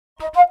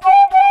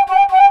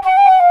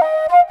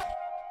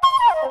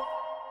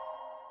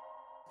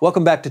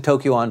Welcome back to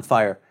Tokyo on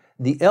Fire.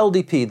 The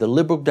LDP, the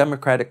Liberal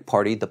Democratic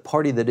Party, the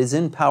party that is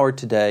in power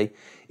today,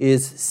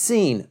 is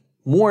seen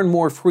more and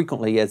more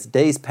frequently as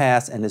days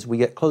pass and as we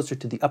get closer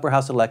to the upper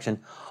house election,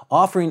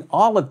 offering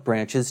olive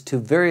branches to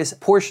various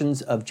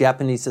portions of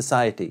Japanese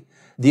society.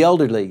 The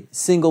elderly,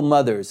 single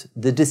mothers,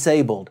 the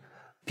disabled,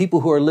 people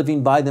who are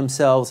living by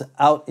themselves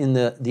out in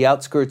the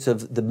outskirts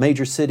of the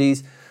major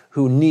cities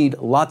who need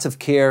lots of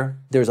care.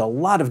 There's a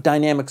lot of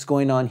dynamics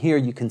going on here.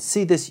 You can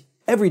see this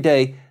every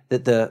day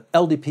that the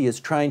LDP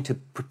is trying to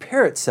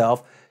prepare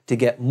itself to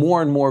get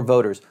more and more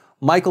voters.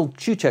 Michael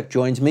Chuchek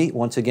joins me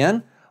once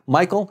again.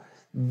 Michael,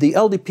 the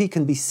LDP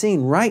can be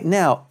seen right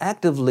now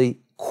actively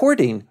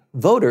courting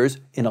voters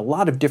in a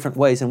lot of different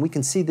ways, and we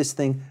can see this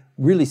thing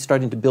really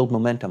starting to build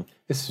momentum.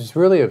 This is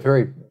really a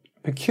very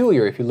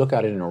peculiar, if you look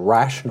at it in a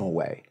rational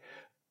way,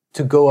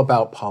 to go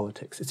about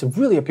politics. It's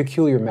really a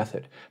peculiar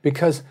method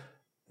because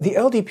the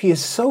LDP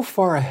is so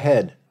far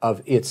ahead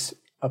of its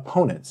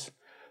opponents.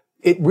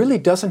 It really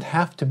doesn't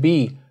have to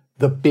be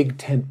the big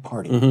tent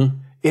party. Mm-hmm.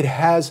 It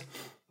has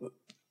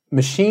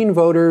machine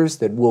voters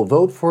that will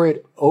vote for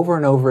it over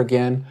and over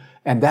again,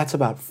 and that's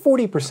about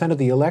 40% of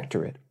the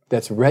electorate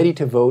that's ready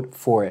to vote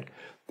for it.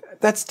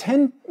 That's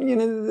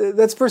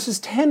that's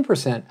versus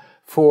 10%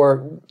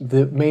 for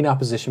the main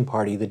opposition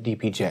party, the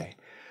DPJ.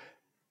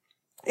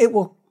 It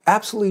will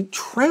absolutely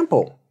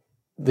trample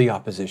the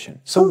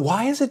opposition. So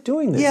why is it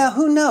doing this? Yeah,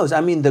 who knows?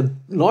 I mean, the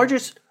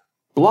largest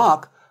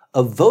block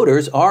of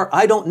voters are,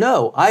 I don't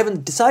know. I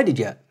haven't decided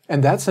yet.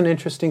 And that's an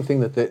interesting thing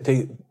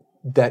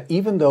that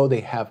even though they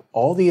have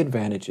all the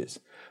advantages,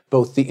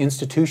 both the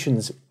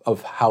institutions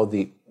of how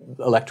the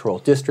electoral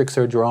districts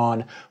are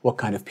drawn, what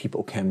kind of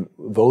people can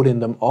vote in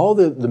them, all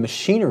the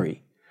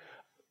machinery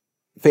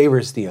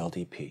favors the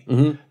LDP.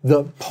 Mm-hmm.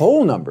 The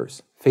poll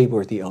numbers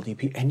favor the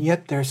LDP, and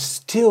yet they're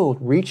still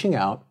reaching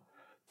out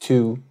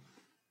to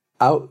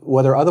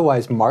whether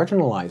otherwise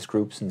marginalized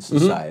groups in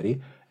society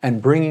mm-hmm.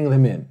 and bringing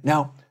them in.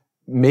 Now,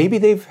 maybe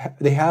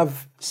they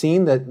have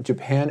seen that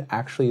Japan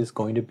actually is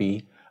going to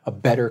be a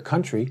better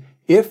country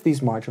if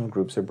these marginal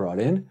groups are brought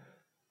in,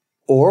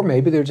 or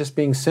maybe they're just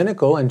being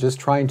cynical and just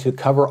trying to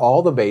cover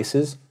all the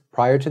bases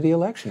prior to the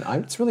election.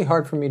 It's really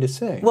hard for me to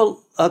say.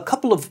 Well, a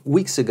couple of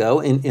weeks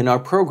ago in our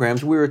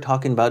programs, we were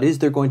talking about, is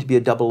there going to be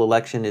a double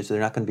election? Is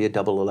there not going to be a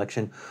double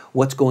election?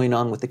 What's going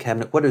on with the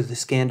cabinet? What are the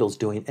scandals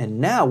doing? And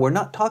now we're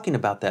not talking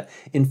about that.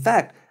 In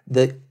fact,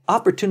 the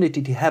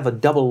opportunity to have a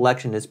double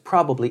election is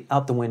probably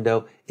out the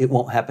window. It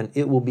won't happen.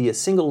 It will be a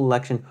single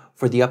election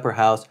for the upper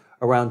house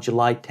around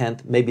July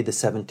 10th, maybe the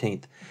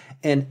 17th.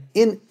 And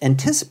in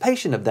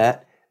anticipation of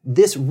that,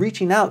 this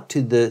reaching out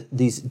to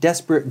these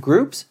desperate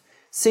groups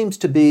seems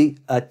to be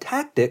a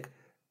tactic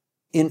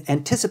in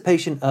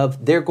anticipation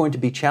of they're going to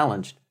be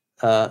challenged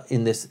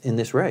in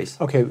this race.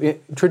 Okay,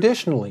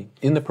 traditionally,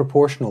 in the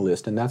proportional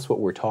list, and that's what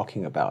we're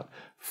talking about,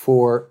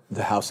 for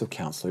the House of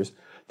Councilors,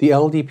 the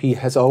LDP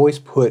has always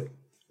put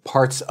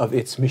parts of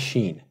its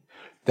machine,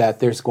 that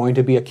there's going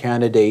to be a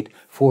candidate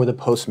for the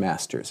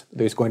postmasters.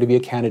 There's going to be a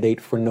candidate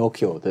for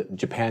Nokyo, the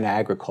Japan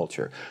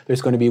agriculture.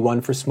 There's going to be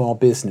one for small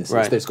businesses.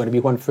 Right. There's going to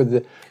be one for the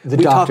doctors.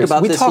 We talked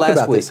about this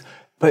last week.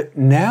 But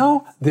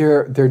now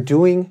they're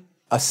doing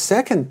a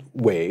second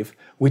wave,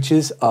 which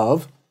is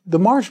of the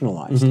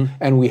marginalized. Mm-hmm.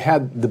 And we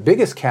had the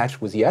biggest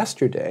catch was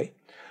yesterday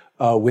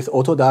with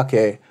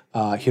Otodake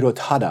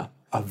Hirotada,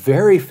 a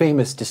very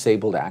famous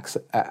disabled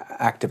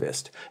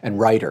activist and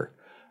writer,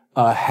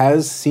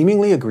 has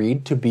seemingly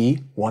agreed to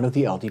be one of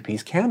the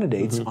LDP's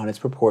candidates mm-hmm. on its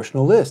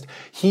proportional list.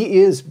 He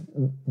is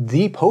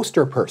the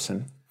poster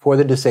person for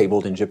the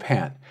disabled in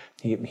Japan.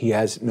 He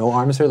has no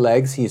arms or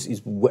legs. He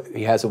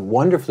has a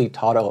wonderfully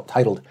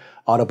titled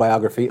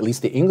autobiography. At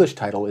least the English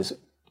title is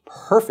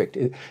perfect.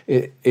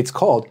 It's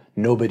called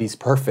Nobody's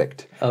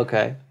Perfect.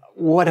 Okay.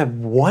 What a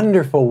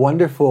wonderful,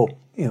 wonderful,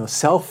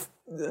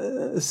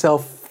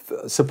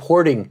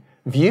 self-supporting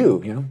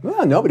view.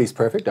 Well, nobody's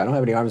perfect. I don't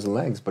have any arms and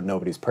legs, but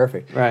nobody's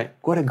perfect. Right.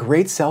 What a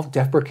great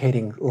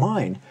self-deprecating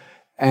line.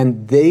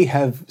 And they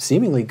have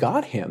seemingly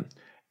got him.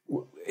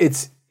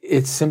 It's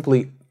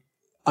simply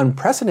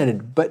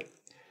unprecedented, but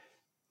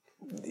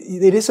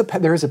there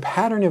is a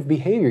pattern of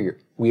behavior.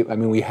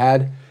 We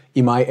had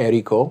Imai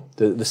Eriko,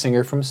 the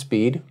singer from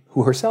Speed,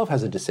 who herself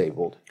has a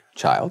disabled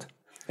child,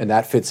 and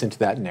that fits into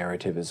that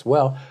narrative as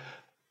well.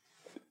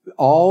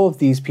 All of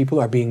these people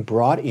are being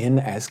brought in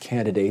as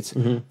candidates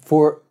mm-hmm.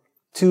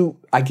 to,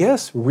 I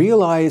guess,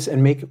 realize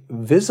and make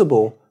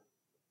visible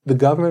the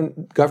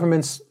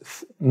government's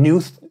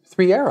new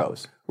three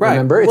arrows. Right.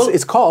 Remember,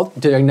 it's called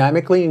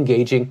dynamically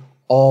engaging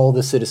all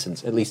the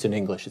citizens. At least in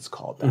English, it's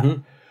called that.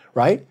 Mm-hmm.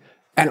 Right?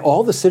 And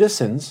all the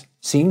citizens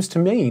seems to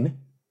mean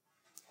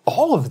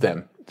all of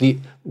them. The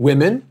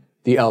women,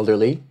 the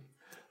elderly,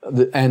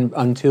 and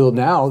until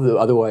now, the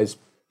otherwise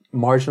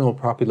marginal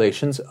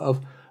populations of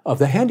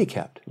the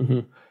handicapped. Mm-hmm.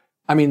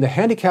 I mean, the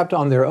handicapped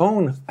on their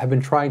own have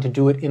been trying to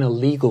do it in a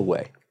legal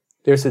way.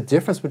 There's a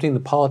difference between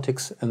the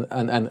politics and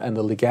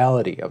the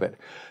legality of it.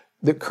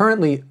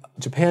 Currently,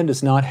 Japan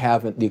does not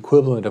have the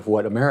equivalent of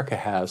what America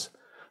has,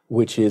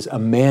 which is a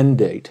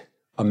mandate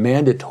a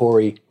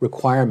mandatory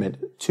requirement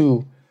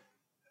to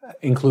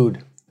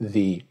include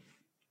the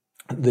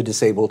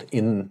disabled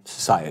in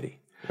society,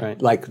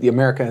 Right. like the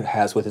America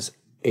has with its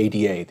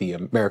ADA, the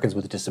Americans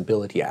with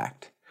Disability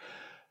Act.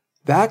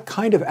 That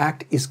kind of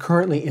act is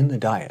currently in the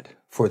Diet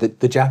for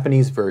the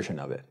Japanese version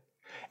of it.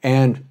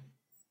 And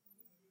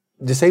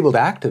disabled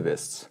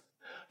activists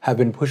have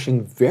been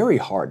pushing very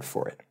hard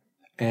for it.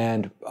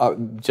 And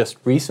just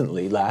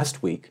recently,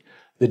 last week,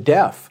 the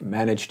deaf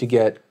managed to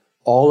get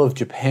all of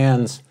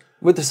Japan's...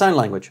 With the sign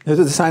language.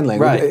 The sign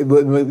language. Right.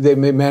 They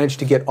managed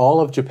to get all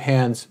of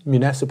Japan's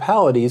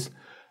municipalities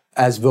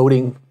as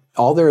voting,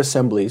 all their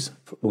assemblies,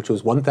 which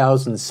was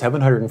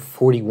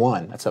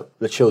 1,741.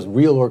 That shows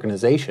real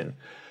organization.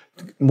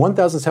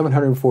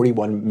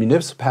 1,741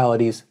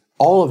 municipalities,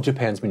 all of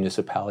Japan's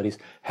municipalities,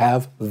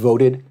 have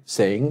voted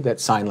saying that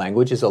sign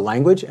language is a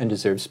language and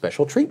deserves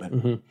special treatment.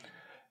 Mm-hmm.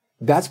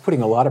 That's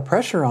putting a lot of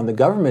pressure on the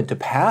government to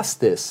pass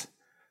this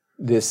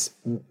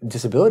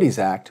Disabilities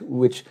Act,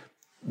 which,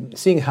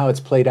 seeing how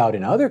it's played out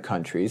in other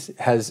countries,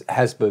 has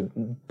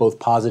both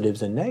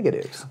positives and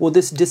negatives. Well,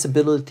 this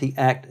Disability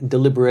Act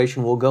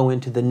deliberation will go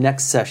into the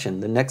next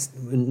session, the next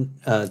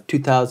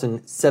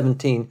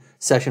 2017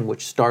 session,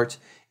 which starts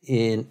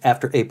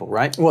after April,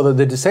 right? Well,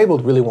 the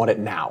disabled really want it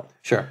now.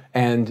 Sure.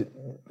 And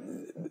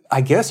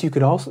I guess you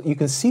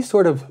can see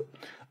sort of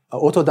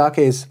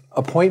Otodake's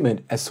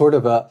appointment as sort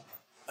of a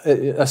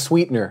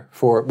sweetener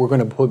for we're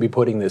going to be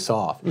putting this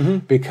off, mm-hmm.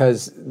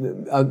 because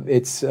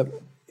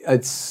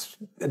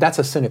that's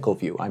a cynical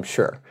view, I'm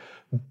sure.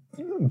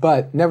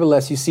 But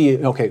nevertheless, you see,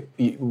 okay,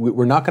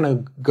 we're not going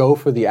to go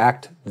for the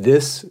act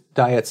this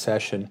Diet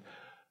session,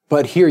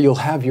 but here you'll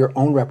have your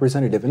own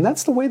representative. And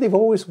that's the way they've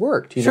always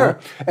worked. You know?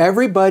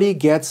 Everybody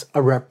gets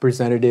a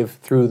representative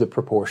through the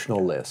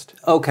proportional list.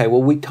 Okay,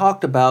 well, we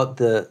talked about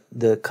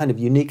the kind of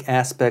unique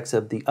aspects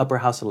of the upper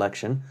house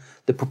election,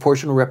 the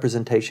proportional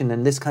representation,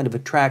 and this kind of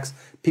attracts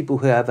people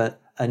who have a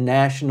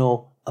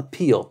national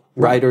appeal,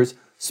 writers,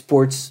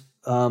 sports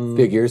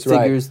figures,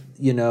 right.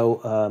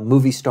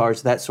 Movie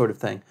stars, that sort of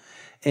thing.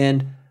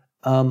 And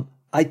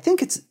I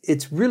think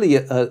it's really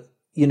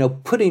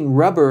putting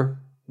rubber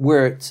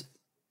where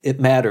it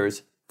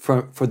matters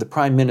for the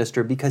prime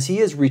minister, because he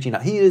is reaching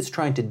out. He is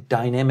trying to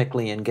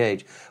dynamically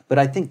engage. But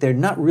I think they're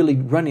not really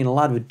running a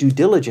lot of due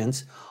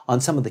diligence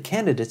on some of the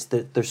candidates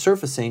that they're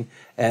surfacing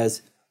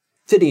as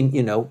fitting,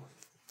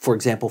 for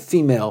example,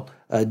 female,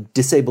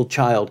 disabled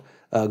child,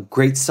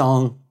 great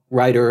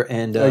songwriter,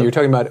 and... you're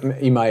talking about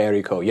Ima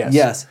Eriko, yes.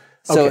 Yes.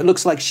 So It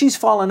looks like she's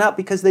fallen out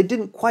because they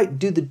didn't quite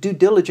do the due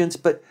diligence,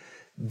 but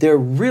they're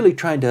really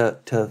trying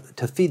to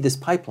feed this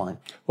pipeline.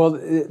 Well,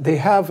 they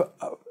have...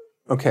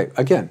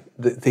 again,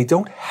 they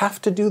don't have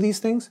to do these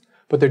things,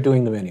 but they're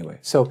doing them anyway.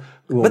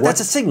 But that's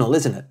a signal,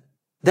 isn't it?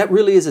 That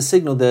really is a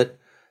signal that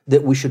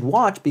we should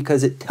watch,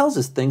 because it tells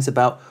us things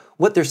about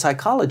what their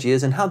psychology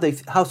is and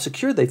how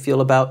secure they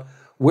feel about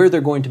where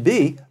they're going to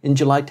be in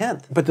July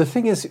 10th. But the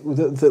thing is,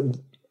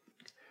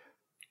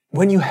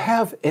 when you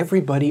have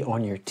everybody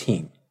on your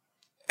team,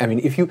 I mean,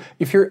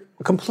 if you're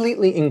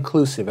completely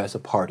inclusive as a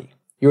party,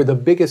 you're the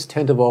biggest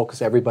tent of all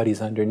because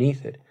everybody's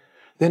underneath it,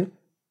 then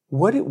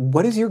what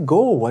is your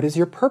goal? What is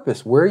your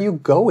purpose? Where are you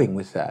going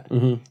with that?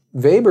 Mm-hmm.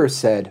 Weber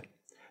said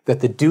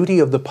that the duty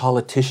of the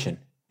politician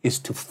is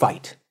to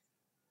fight.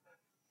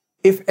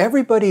 If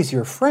everybody's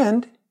your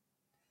friend,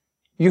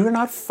 you're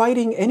not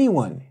fighting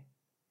anyone.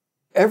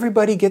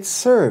 Everybody gets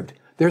served.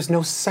 There's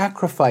no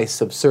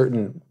sacrifice of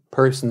certain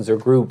persons or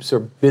groups or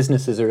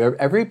businesses, or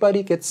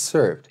everybody gets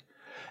served.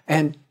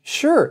 And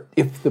sure,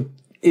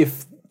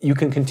 if you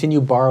can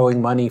continue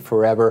borrowing money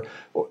forever,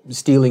 or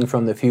stealing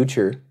from the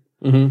future,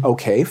 mm-hmm.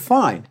 okay,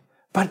 fine.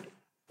 But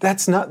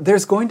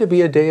there's going to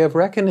be a day of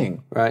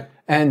reckoning. Right.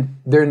 And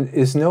there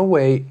is no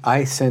way,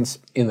 I sense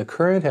in the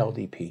current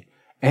LDP,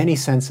 any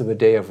sense of a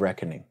day of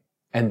reckoning.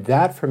 And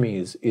that for me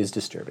is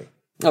disturbing.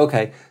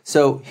 Okay,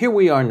 so here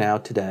we are now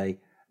today.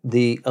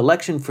 The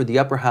election for the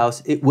upper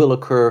house, it will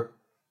occur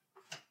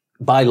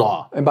by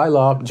law. And by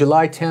law,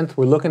 July 10th,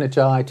 we're looking at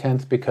July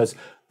 10th because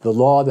the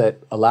law that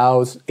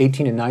allows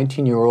 18 and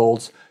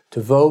 19-year-olds to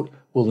vote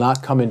will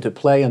not come into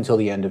play until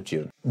the end of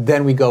June.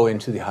 Then we go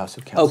into the House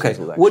of Councilors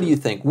election. What do you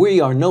think? We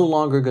are no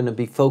longer going to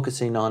be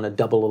focusing on a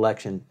double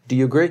election. Do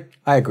you agree?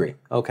 I agree.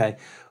 Okay.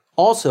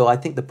 Also, I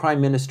think the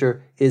Prime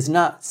Minister is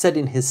not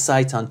setting his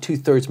sights on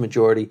two-thirds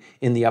majority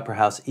in the upper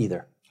house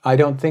either. I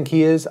don't think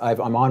he is.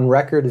 I'm on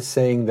record as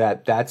saying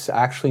that that's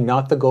actually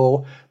not the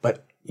goal,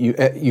 but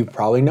you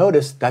probably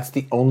noticed that's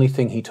the only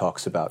thing he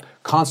talks about,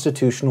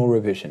 constitutional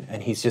revision,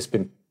 and he's just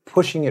been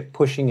pushing it.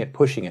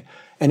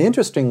 And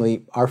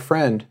interestingly, our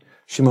friend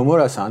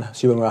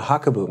Shimomura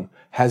Hakubu,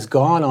 has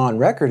gone on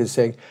record as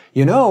saying,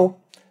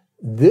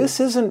 this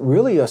isn't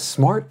really a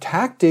smart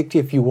tactic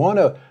if you want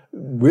to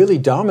really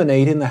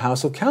dominate in the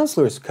House of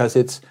Councilors, because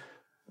it's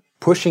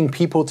pushing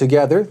people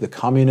together, the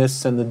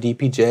communists and the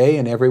DPJ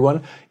and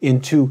everyone,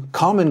 into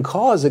common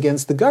cause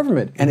against the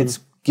government. And it's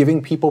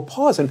giving people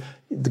pause. And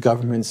the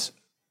government's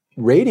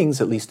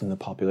ratings, at least in the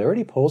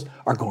popularity polls,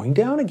 are going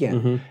down again.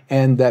 Mm-hmm.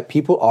 And that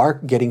people are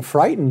getting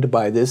frightened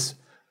by this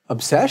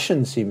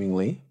obsession,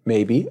 seemingly,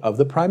 maybe, of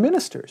the prime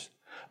ministers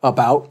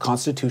about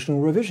constitutional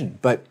revision.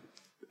 But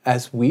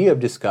as we have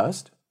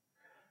discussed,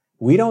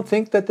 we don't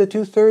think that the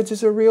 2/3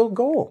 is a real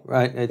goal.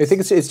 Right. I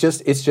think it's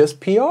just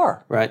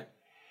PR. Right.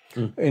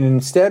 And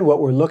instead, what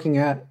we're looking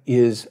at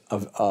is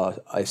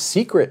a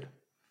secret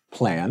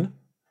plan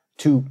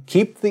to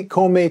keep the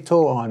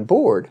Komeito on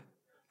board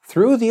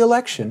through the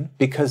election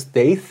because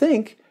they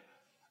think,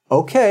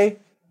 okay,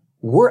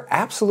 we're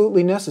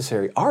absolutely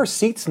necessary. Our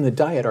seats in the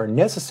Diet are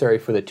necessary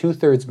for the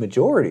 2/3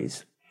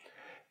 majorities.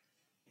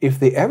 If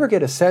they ever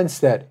get a sense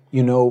that,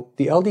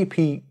 the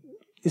LDP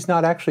is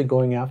not actually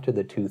going after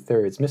the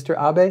 2/3. Mr.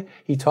 Abe,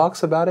 he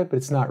talks about it, but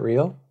it's not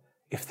real.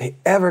 If they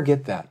ever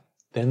get that,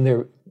 then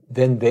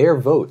their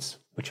votes,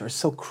 which are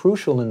so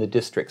crucial in the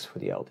districts for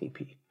the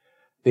LDP,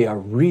 they are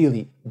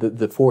really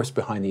the force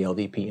behind the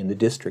LDP in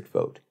the district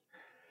vote.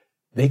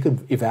 They could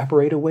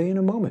evaporate away in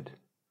a moment.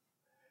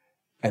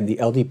 And the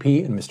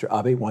LDP and Mr.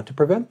 Abe want to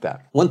prevent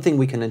that. One thing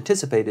we can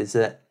anticipate is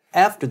that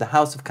after the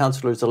House of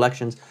Councilors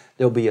elections,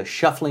 there will be a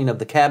shuffling of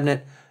the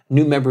cabinet.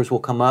 New members will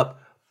come up.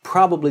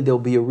 Probably there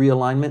will be a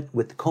realignment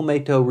with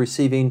Komeito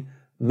receiving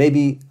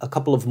maybe a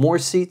couple of more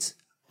seats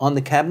on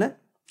the cabinet.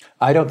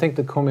 I don't think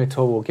the Komeito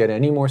will get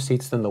any more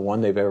seats than the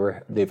one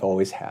they've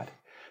always had.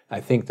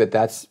 I think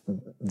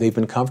they've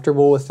been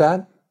comfortable with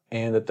that,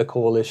 and that the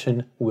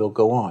coalition will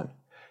go on.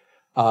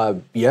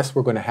 Yes,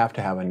 we're going to have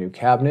a new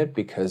cabinet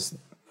because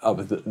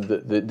of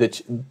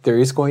there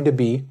is going to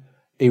be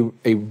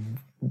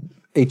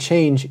a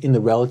change in the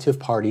relative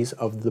parties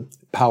of the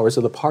powers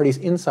of the parties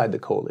inside the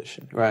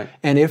coalition. Right.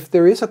 And if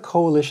there is a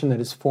coalition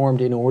that is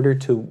formed in order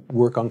to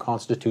work on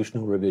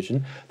constitutional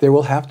revision, there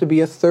will have to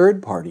be a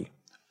third party,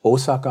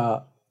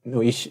 Osaka no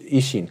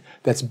Ishin,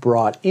 that's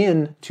brought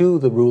in to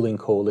the ruling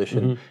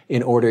coalition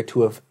in order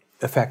to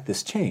effect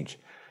this change.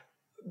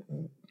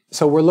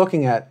 So we're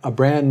looking at a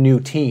brand new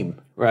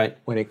team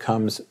when it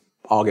comes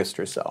August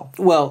or so.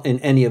 Well, in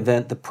any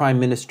event, the Prime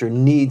Minister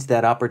needs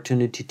that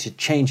opportunity to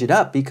change it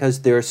up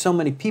because there are so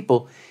many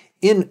people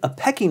in a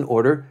pecking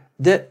order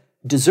that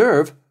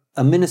deserve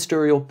a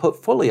ministerial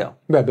portfolio.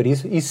 Right, but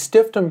he's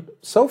stiffed them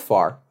so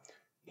far.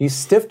 He's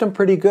stiffed them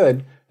pretty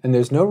good, and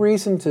there's no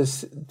reason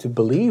to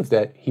believe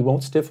that he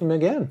won't stiff them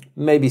again.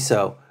 Maybe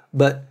so.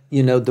 But,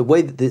 the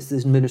way that this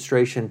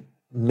administration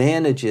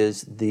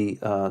manages the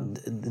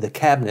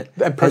cabinet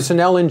And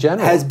personnel in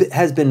general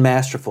has been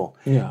masterful.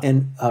 Yeah.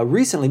 And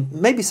recently,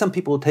 maybe some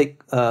people will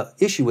take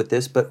issue with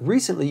this, but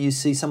recently you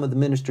see some of the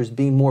ministers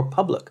being more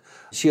public.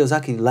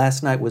 Shiozaki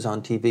last night was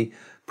on TV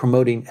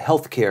promoting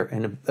healthcare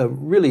and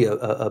really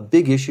a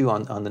big issue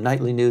on the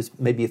nightly news,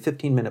 maybe a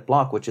 15-minute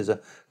block, which is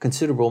a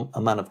considerable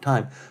amount of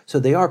time. So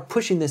they are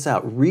pushing this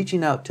out,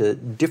 reaching out to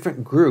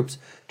different groups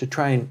to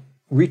try and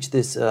reach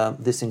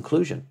this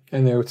inclusion.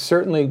 And there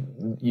certainly,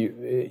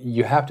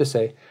 you have to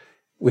say,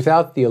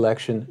 without the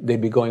election,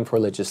 they'd be going for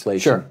legislation.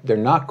 Sure. They're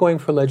not going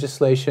for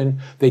legislation.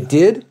 They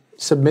did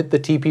submit the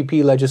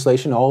TPP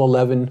legislation, all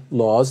 11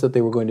 laws that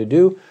they were going to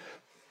do.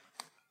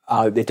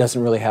 It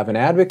doesn't really have an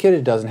advocate.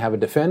 It doesn't have a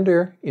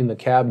defender in the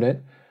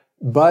cabinet.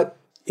 But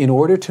in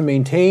order to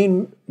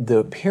maintain the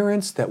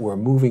appearance that we're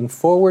moving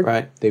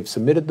forward, they've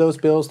submitted those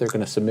bills. They're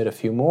going to submit a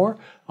few more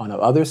on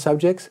other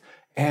subjects.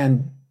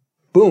 And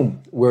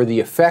boom, we're the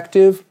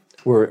effective,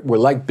 we're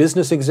like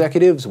business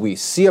executives. We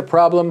see a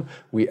problem,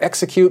 we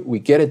execute, we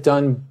get it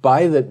done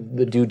by the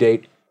due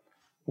date.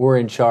 We're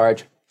in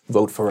charge.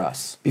 Vote for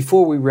us.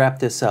 Before we wrap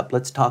this up,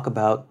 let's talk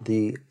about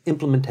the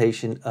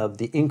implementation of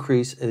the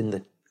increase in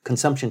the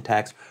consumption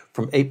tax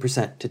from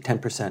 8% to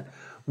 10%.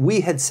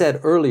 We had said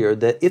earlier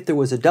that if there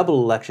was a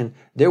double election,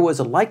 there was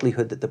a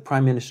likelihood that the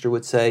Prime Minister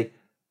would say,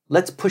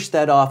 let's push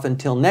that off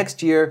until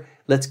next year,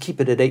 let's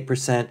keep it at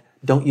 8%,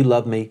 don't you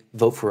love me,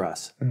 vote for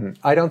us.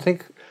 I don't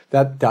think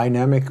that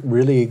dynamic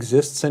really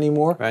exists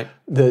anymore. Right.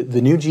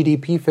 The new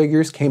GDP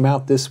figures came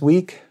out this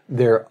week.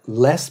 They're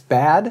less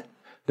bad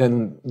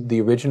than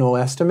the original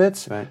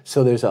estimates. Right.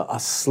 So there's a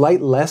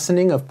slight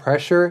lessening of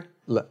pressure,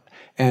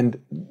 and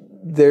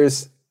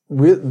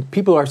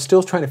people are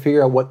still trying to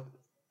figure out what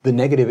the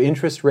negative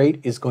interest rate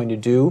is going to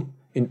do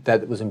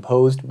that was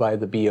imposed by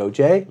the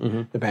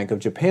BOJ, the Bank of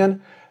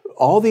Japan.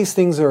 All these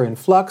things are in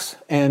flux,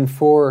 and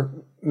for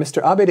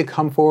Mr. Abe to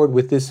come forward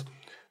with this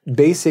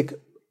basic,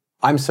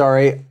 I'm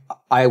sorry,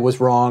 I was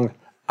wrong,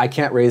 I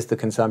can't raise the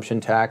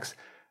consumption tax,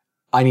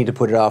 I need to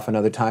put it off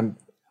another time,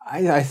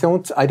 I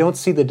don't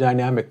see the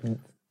dynamic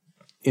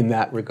in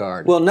that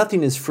regard. Well,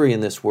 nothing is free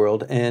in this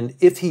world, and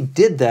if he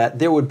did that,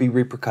 there would be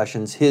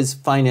repercussions. His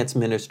finance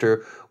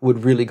minister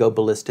would really go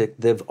ballistic.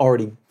 They've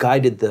already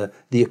guided the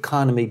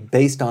economy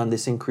based on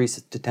this increase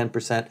to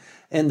 10%,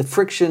 and the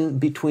friction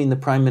between the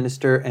prime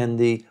minister and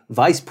the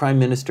vice prime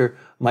minister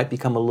might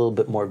become a little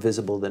bit more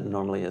visible than it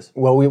normally is.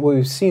 Well, what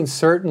we've seen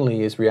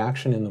certainly is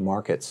reaction in the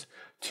markets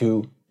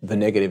to the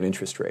negative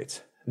interest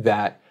rates,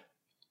 that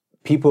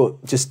people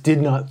just did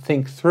not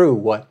think through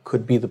what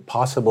could be the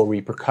possible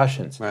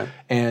repercussions. Right.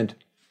 And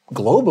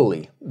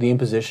globally, the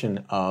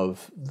imposition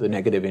of the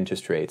negative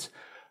interest rates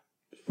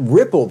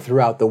rippled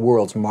throughout the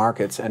world's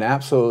markets and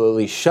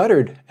absolutely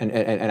shuddered and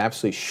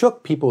absolutely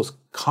shook people's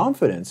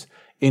confidence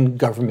in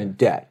government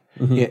debt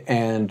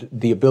and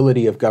the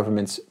ability of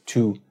governments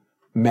to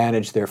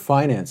manage their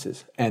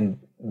finances. And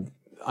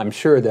I'm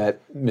sure that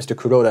Mr.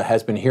 Kuroda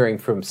has been hearing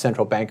from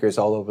central bankers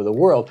all over the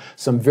world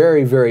some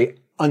very, very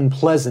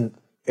unpleasant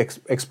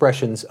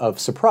expressions of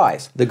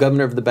surprise. The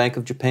governor of the Bank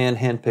of Japan,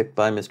 handpicked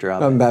by Mr.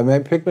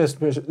 Abe. Picked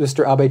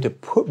Mr. Abe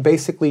to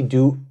basically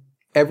do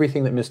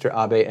everything that Mr.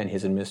 Abe and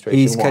his administration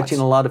He's wants. catching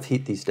a lot of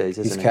heat these days,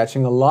 isn't he? He's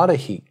catching a lot of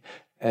heat.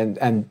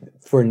 And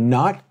for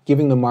not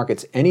giving the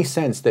markets any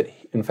sense that,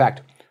 in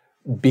fact,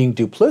 being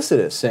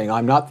duplicitous, saying,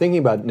 I'm not thinking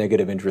about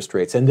negative interest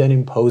rates, and then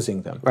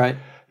imposing them. Right.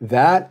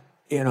 That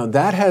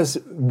has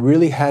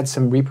really had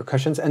some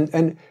repercussions.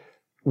 And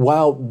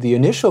while the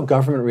initial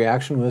government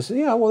reaction was,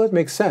 yeah, well, that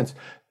makes sense,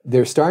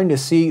 they're starting to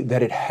see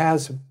that it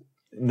has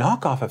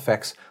knockoff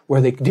effects where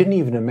they didn't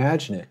even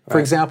imagine it. For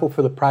example,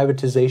 for the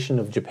privatization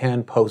of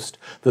Japan Post,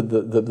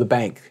 the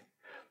bank.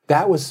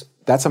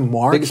 That's a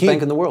marquee... Biggest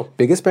bank in the world.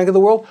 Biggest bank in the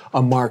world.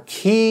 A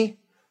marquee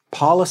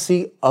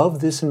policy of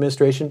this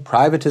administration,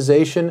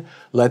 privatization.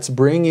 Let's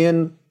bring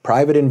in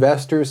private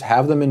investors,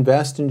 have them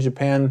invest in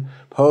Japan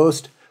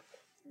Post.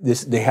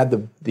 They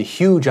had the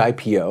huge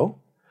IPO.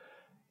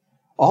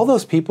 All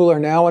those people are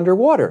now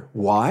underwater.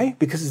 Why?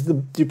 Because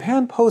the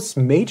Japan Post's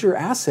major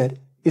asset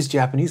is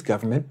Japanese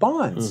government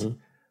bonds,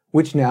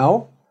 which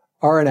now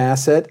are an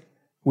asset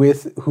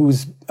with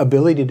whose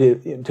ability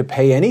to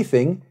pay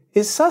anything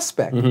is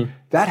suspect.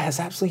 That has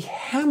absolutely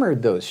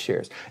hammered those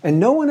shares. And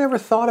no one ever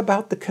thought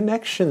about the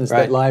connections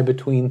that lie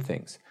between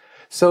things.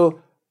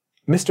 So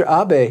Mr.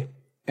 Abe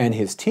and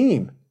his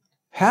team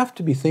have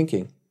to be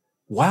thinking,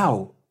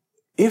 wow,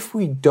 if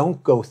we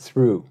don't go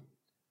through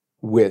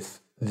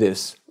with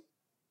this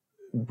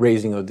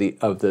raising of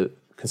the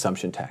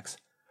consumption tax,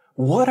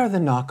 what are the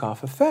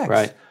knockoff effects?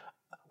 Right.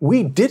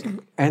 We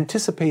didn't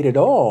anticipate at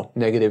all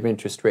negative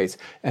interest rates,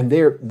 and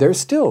they're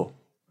still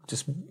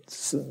just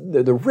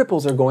the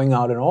ripples are going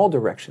out in all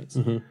directions.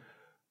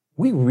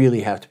 We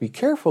really have to be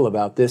careful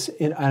about this,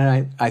 and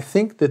I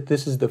think that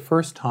this is the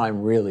first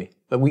time really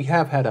that we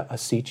have had a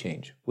sea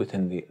change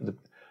within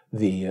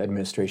the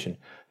administration,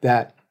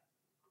 that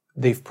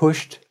they've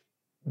pushed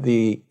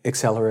the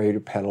accelerator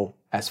pedal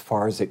as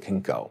far as it can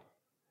go,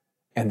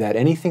 and that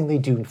anything they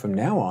do from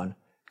now on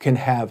can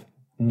have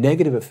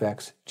negative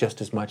effects just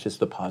as much as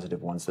the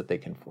positive ones that they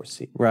can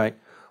foresee. Right.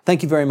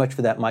 Thank you very much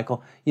for that,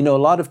 Michael. You know, a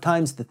lot of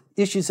times the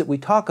issues that we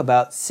talk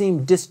about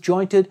seem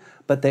disjointed,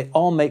 but they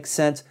all make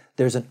sense.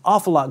 There's an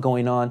awful lot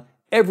going on.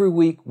 Every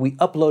week we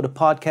upload a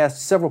podcast,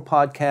 several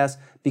podcasts,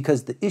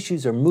 because the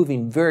issues are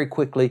moving very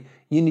quickly.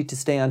 You need to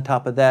stay on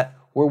top of that.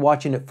 We're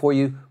watching it for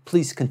you.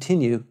 Please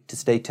continue to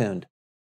stay tuned.